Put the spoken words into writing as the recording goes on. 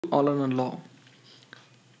Allornonelaw.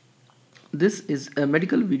 This is a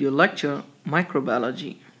medical video lecture,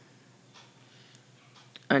 Microbiology,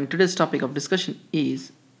 and today's topic of discussion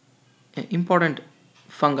is an important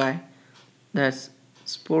fungi, that's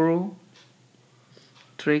Sporothrix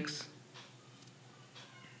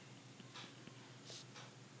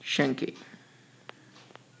schenckii.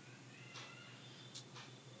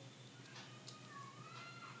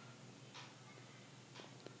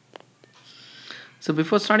 So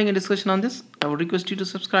before starting a discussion on this, I would request you to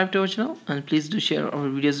subscribe to our channel and please do share our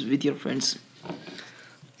videos with your friends.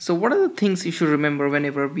 So what are the things you should remember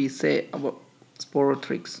whenever we say about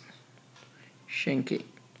Sporothrix schenckii?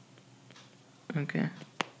 Okay,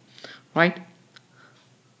 right?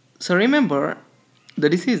 So remember, the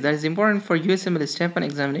disease that is important for USMLE step 1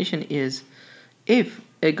 examination is if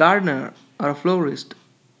a gardener or a florist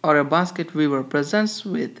or a basket weaver presents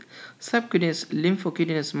with subcutaneous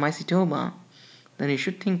lymphocutaneous mycetoma, then you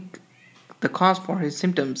should think the cause for his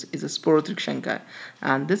symptoms is a Sporothrix schenckii,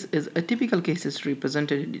 and this is a typical case history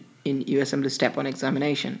presented in USMLE step 1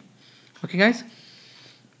 examination. Okay guys,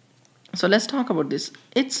 so let's talk about this.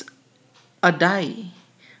 It's a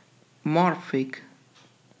dimorphic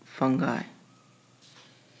fungi,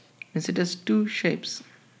 means it has two shapes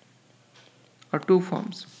or two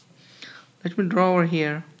forms. Let me draw over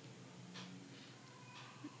here.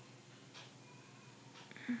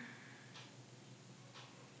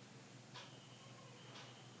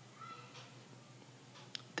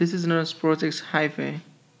 This is known as Sporothrix hyphae.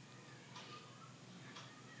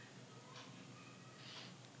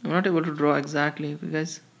 I'm not able to draw exactly, okay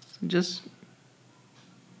guys, so just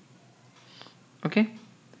okay.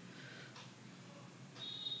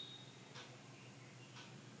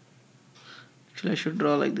 Actually I should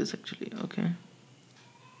draw like this actually, okay,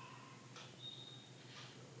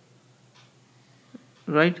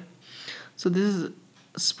 right? So this is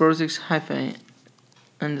Sporothrix hyphae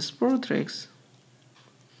and the Sporothrix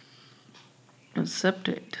is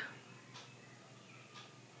septate.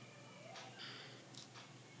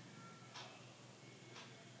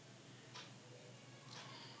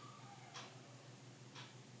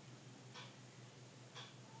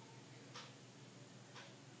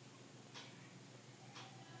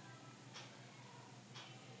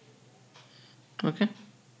 Okay,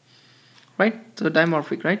 right? So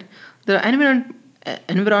dimorphic, right? There are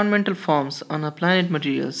environmental forms on a planet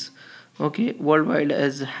materials, okay, worldwide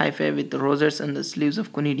as hyphae with rosettes and the sleeves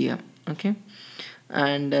of conidia, okay,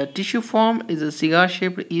 and tissue form is a cigar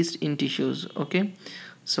shaped yeast in tissues, okay.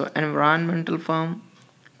 So environmental form,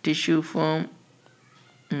 tissue form,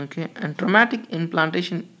 okay, and traumatic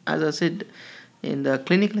implantation, as I said in the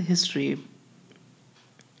clinical history,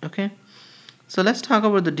 okay. So let's talk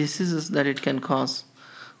about the diseases that it can cause.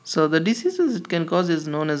 So the diseases it can cause is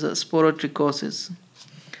known as a sporotrichosis.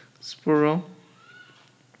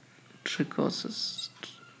 Sporotrichosis.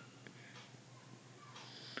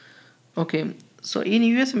 Okay. So in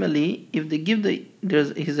USMLE, if they give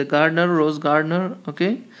he's a gardener, rose gardener,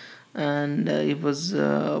 okay, and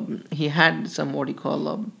he had some what you call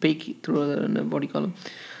a pick through what you call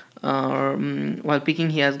while picking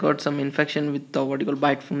he has got some infection with the what you call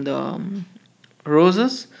bite from the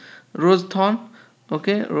rose thorn,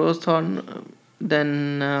 okay, rose thorn,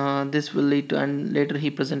 then this will lead to, and later he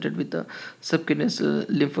presented with the subcutaneous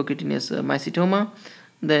lymphocutaneous mycetoma,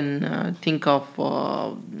 then think of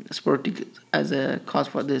sporotic as a cause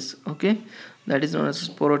for this, okay, that is known as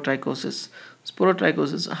sporotrichosis.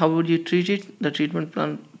 How would you treat it? The treatment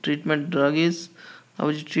drug is, how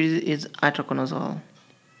would you treat it, is atraconazole,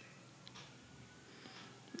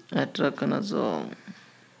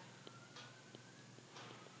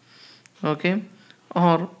 okay,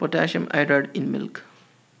 or potassium iodide in milk.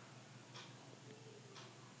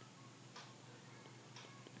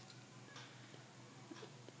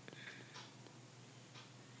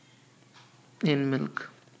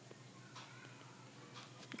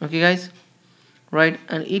 Okay guys, right?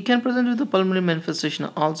 And it can present with the pulmonary manifestation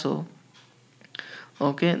also,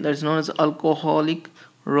 okay, that is known as alcoholic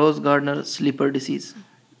rose gardner sleeper disease,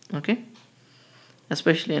 okay,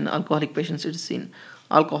 especially in alcoholic patients it is seen,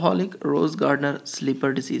 alcoholic rose gardner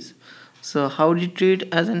sleeper disease. So how do you treat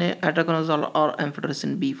as an atraconazole or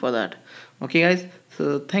amphotericin B for that? Okay guys,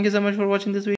 so thank you so much for watching this video.